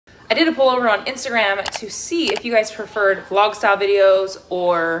I did a poll over on Instagram to see if you guys preferred vlog style videos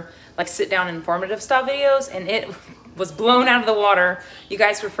or like sit down informative style videos, and it was blown out of the water. You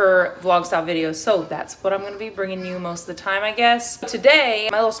guys prefer vlog style videos, so that's what I'm gonna be bringing you most of the time, I guess. Today,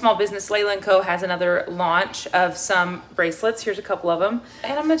 my little small business, LAILA & Co. has another launch of some bracelets. Here's a couple of them.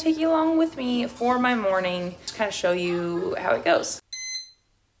 And I'm gonna take you along with me for my morning to kind of show you how it goes.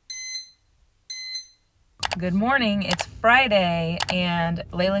 Good morning, it's Friday and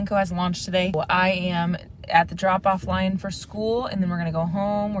LAILA & Co. has launched today. I am at the drop-off line for school, and then we're gonna go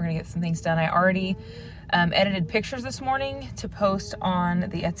home. We're gonna get some things done. I already edited pictures this morning to post on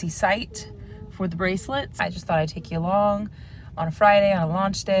the Etsy site for the bracelets. I just thought I'd take you along on a Friday, on a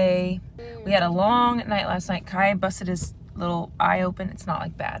launch day. We had a long night last night. Kai busted his little eye open. It's not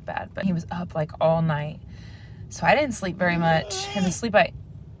like bad, but he was up like all night. So I didn't sleep very much. And the sleep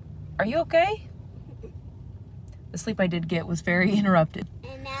are you okay? The sleep I did get was very interrupted.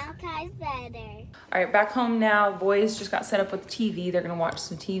 And now Kai's better. All right, back home now. Boys just got set up with the TV. They're gonna watch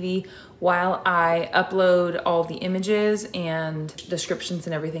some TV while I upload all the images and descriptions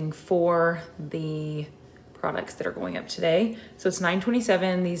and everything for the products that are going up today. So it's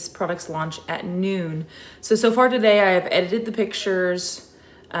 9:27. These products launch at noon. So far today I have edited the pictures.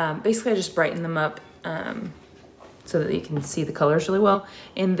 Basically I just brightened them up so that you can see the colors really well.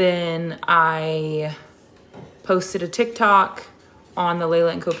 And then I posted a TikTok on the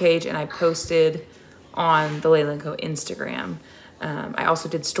LAILA & Co. page, and I posted on the LAILA & Co. Instagram. I also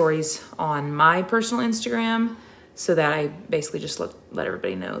did stories on my personal Instagram so that I basically just let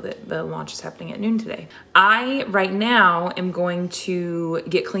everybody know that the launch is happening at noon today. I, right now, am going to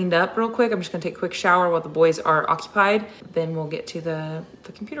get cleaned up real quick. I'm just gonna take a quick shower while the boys are occupied. Then we'll get to the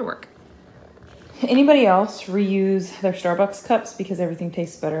computer work. Anybody else reuse their Starbucks cups because everything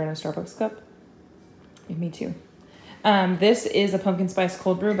tastes better in a Starbucks cup? Me too. This is a pumpkin spice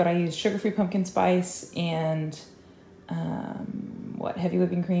cold brew, but I use sugar-free pumpkin spice and heavy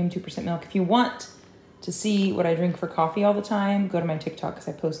whipping cream, 2% milk. If you want to see what I drink for coffee all the time, go to my TikTok because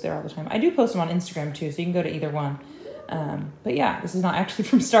I post there all the time. I do post them on Instagram too, so you can go to either one. But yeah, this is not actually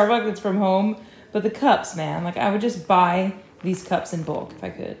from Starbucks, it's from home. But the cups, man, like I would just buy these cups in bulk if I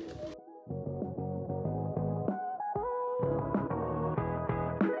could.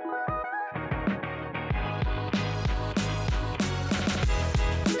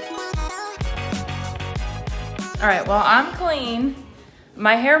 All right, well, I'm clean.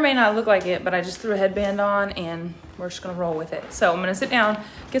 My hair may not look like it, but I just threw a headband on and we're just gonna roll with it. So I'm gonna sit down,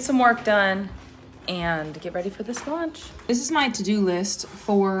 get some work done, and get ready for this launch. This is my to-do list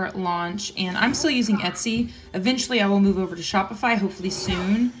for launch, and I'm still using Etsy. Eventually I will move over to Shopify, hopefully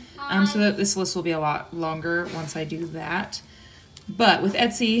soon, so that this list will be a lot longer once I do that. But with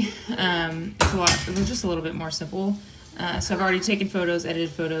Etsy, it's just a little bit more simple. So I've already taken photos,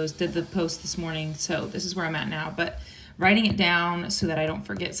 edited photos, did the post this morning, so this is where I'm at now. But writing it down so that I don't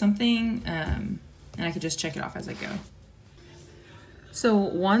forget something, and I can just check it off as I go. So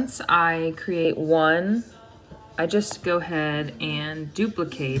once I create one, I just go ahead and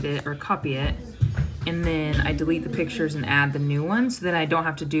duplicate it or copy it, and then I delete the pictures and add the new ones so that I don't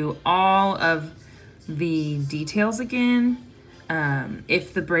have to do all of the details again.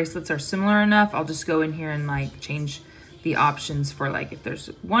 If the bracelets are similar enough, I'll just go in here and like change the options for like if there's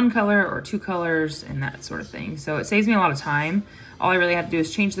one color or two colors and that sort of thing. So it saves me a lot of time. All I really have to do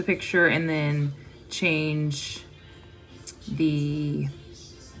is change the picture and then change the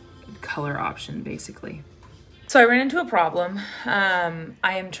color option basically. So I ran into a problem. I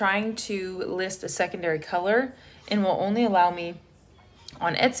am trying to list a secondary color and will only allow me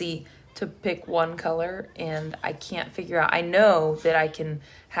on Etsy to pick one color, and I can't figure out. I know that I can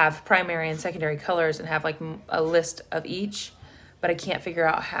have primary and secondary colors and have like a list of each, but I can't figure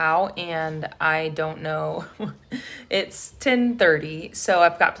out how, and I don't know. It's 10:30, so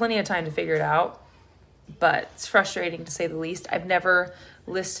I've got plenty of time to figure it out, but it's frustrating to say the least. I've never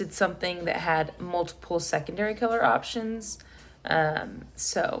listed something that had multiple secondary color options,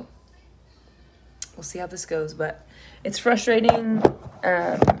 so we'll see how this goes, but it's frustrating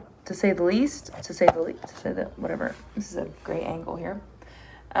to say the least, whatever. This is a great angle here.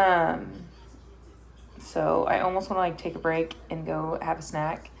 So I almost want to like take a break and go have a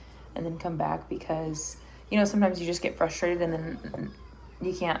snack and then come back because, you know, sometimes you just get frustrated and then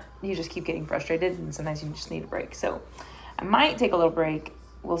you just keep getting frustrated and sometimes you just need a break. So I might take a little break.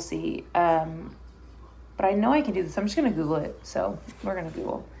 We'll see. But I know I can do this. I'm just going to Google it. So we're going to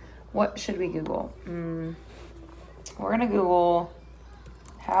Google. What should we Google? We're going to Google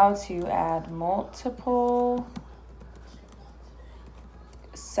how to add multiple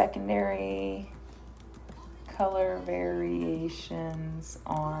secondary color variations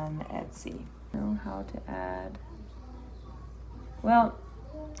on Etsy. Know how to add. Well,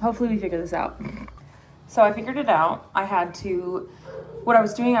 hopefully we figure this out. So I figured it out. I had to, what I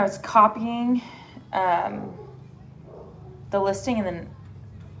was doing, I was copying the listing and then,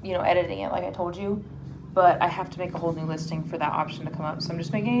 you know, editing it like I told you, but I have to make a whole new listing for that option to come up. So I'm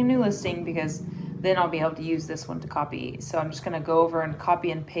just making a new listing because then I'll be able to use this one to copy. So I'm just gonna go over and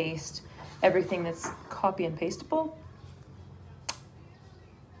copy and paste everything that's copy and pasteable.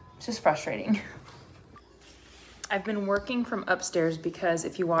 It's just frustrating. I've been working from upstairs because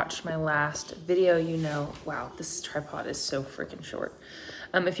if you watched my last video, you know, wow, this tripod is so freaking short.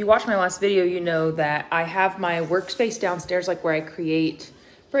 If you watched my last video, you know that I have my workspace downstairs, like where I create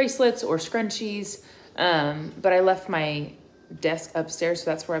bracelets or scrunchies, but I left my desk upstairs,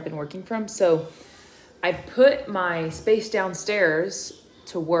 so that's where I've been working from. So I put my space downstairs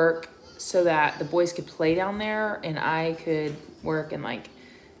to work so that the boys could play down there and I could work, and like,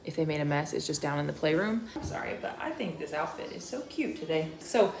 if they made a mess, it's just down in the playroom. I'm sorry, but I think this outfit is so cute today.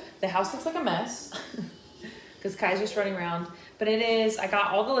 So the house looks like a mess because Kai's just running around, but it is, I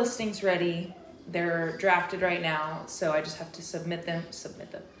got all the listings ready. They're drafted right now, so I just have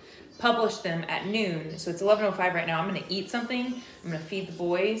to publish them at noon. So it's 11:05 right now. I'm gonna eat something. I'm gonna feed the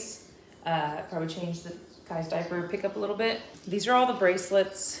boys, probably change the Kai's diaper, pick up a little bit. These are all the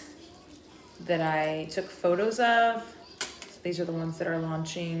bracelets that I took photos of. These are the ones that are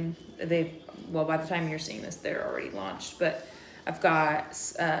launching. Well, by the time you're seeing this, they're already launched, but I've got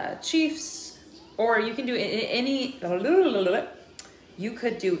Chiefs, or you can do you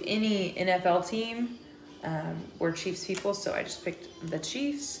could do any NFL team. We're Chiefs people, so I just picked the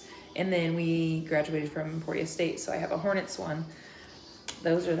Chiefs, and then we graduated from Emporia State, so I have a Hornets one.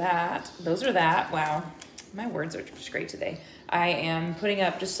 Those are that. Wow, my words are just great today. I am putting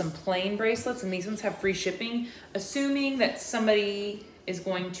up just some plain bracelets, and these ones have free shipping, assuming that somebody is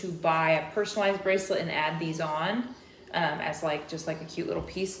going to buy a personalized bracelet and add these on as like just like a cute little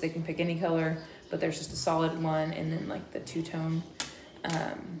piece. They can pick any color, but there's just a solid one and then like the two-tone.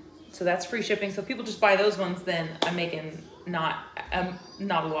 So that's free shipping. So if people just buy those ones, then I'm making not a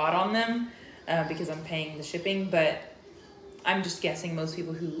lot on them because I'm paying the shipping, but I'm just guessing most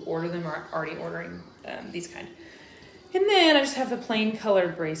people who order them are already ordering these kind. And then I just have the plain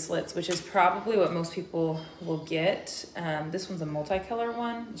colored bracelets, which is probably what most people will get. This one's a multicolor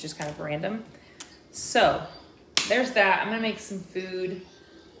one. It's just kind of random. So there's that. I'm gonna make some food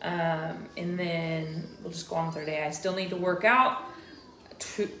and then we'll just go on with our day. I still need to work out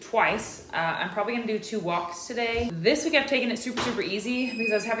twice. I'm probably gonna do 2 walks today. This week I've taken it super easy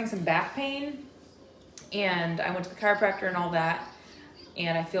because I was having some back pain and I went to the chiropractor and all that,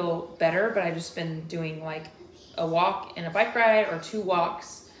 and I feel better, but I've just been doing like a walk and a bike ride or 2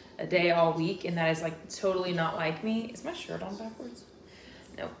 walks a day all week, and that is like totally not like me. Is my shirt on backwards?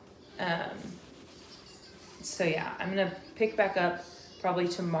 No. So yeah, I'm gonna pick back up probably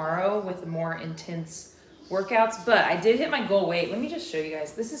tomorrow with more intense workouts, but I did hit my goal weight. Let me just show you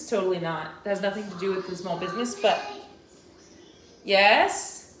guys. This is totally not, that has nothing to do with the small business, but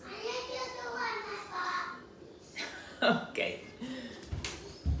yes? Okay.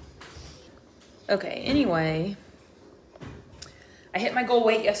 Okay, anyway, I hit my goal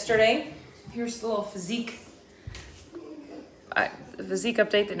weight yesterday. Here's the little physique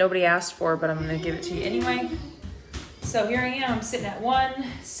update that nobody asked for, but I'm gonna give it to you anyway. So here I am, I'm sitting at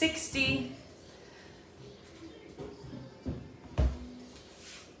 160.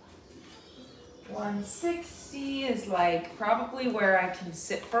 $160 is like probably where I can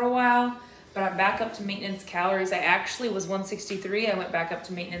sit for a while, but I'm back up to maintenance calories. I actually was 163. I went back up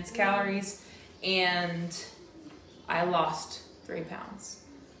to maintenance calories and I lost 3 pounds.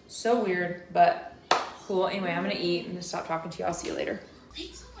 So weird, but cool. Anyway, I'm gonna eat and just stop talking to you. I'll see you later.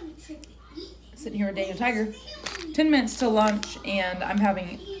 Sitting here with Daniel Tiger. 10 minutes till lunch and I'm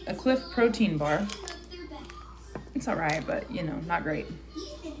having a Cliff protein bar. It's all right, but you know, not great.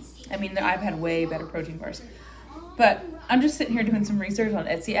 I mean, I've had way better protein bars. But I'm just sitting here doing some research on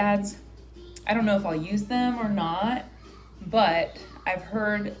Etsy ads. I don't know if I'll use them or not, but I've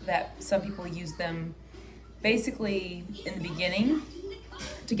heard that some people use them basically in the beginning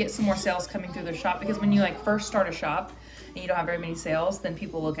to get some more sales coming through their shop, because when you like first start a shop and you don't have very many sales, then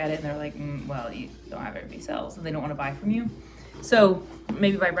people look at it and they're like, well, you don't have very many sales, and they don't want to buy from you. So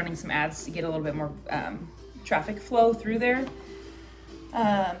maybe by running some ads to get a little bit more traffic flow through there.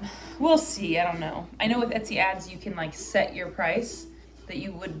 We'll see. I don't know. I know with Etsy ads, you can like set your price that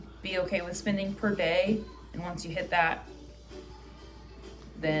you would be okay with spending per day. And once you hit that,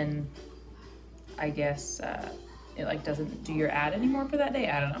 then I guess it like doesn't do your ad anymore for that day.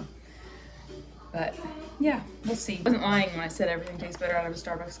 I don't know. But yeah, we'll see. I wasn't lying when I said everything tastes better out of a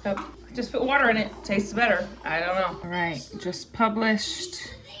Starbucks cup. Just put water in it, tastes better. I don't know. All right, just published.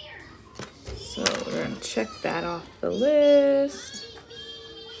 So we're gonna check that off the list.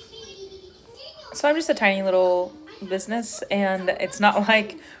 So I'm just a tiny little business, and it's not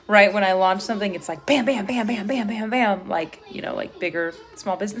like right when I launch something, it's like bam, bam, bam, bam, bam, bam, bam, like, you know, like bigger,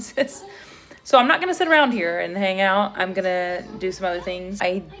 small businesses. So I'm not gonna sit around here and hang out. I'm gonna do some other things.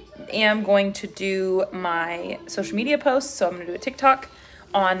 I am going to do my social media posts. So I'm gonna do a TikTok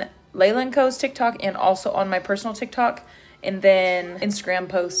on LAILA & Co.'s TikTok and also on my personal TikTok, and then Instagram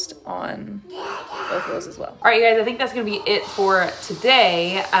post on both of those as well. All right, you guys, I think that's gonna be it for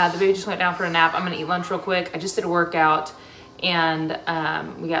today. The baby just went down for a nap. I'm gonna eat lunch real quick. I just did a workout, and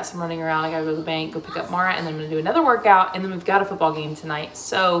we got some running around. I gotta go to the bank, go pick up Mara, and then I'm gonna do another workout, and then we've got a football game tonight.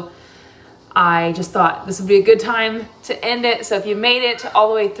 So I just thought this would be a good time to end it. So if you made it all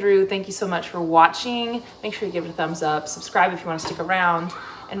the way through, thank you so much for watching. Make sure you give it a thumbs up, subscribe if you wanna stick around,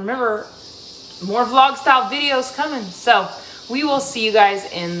 and remember, more vlog style videos coming. So we will see you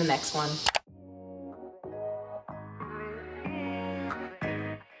guys in the next one.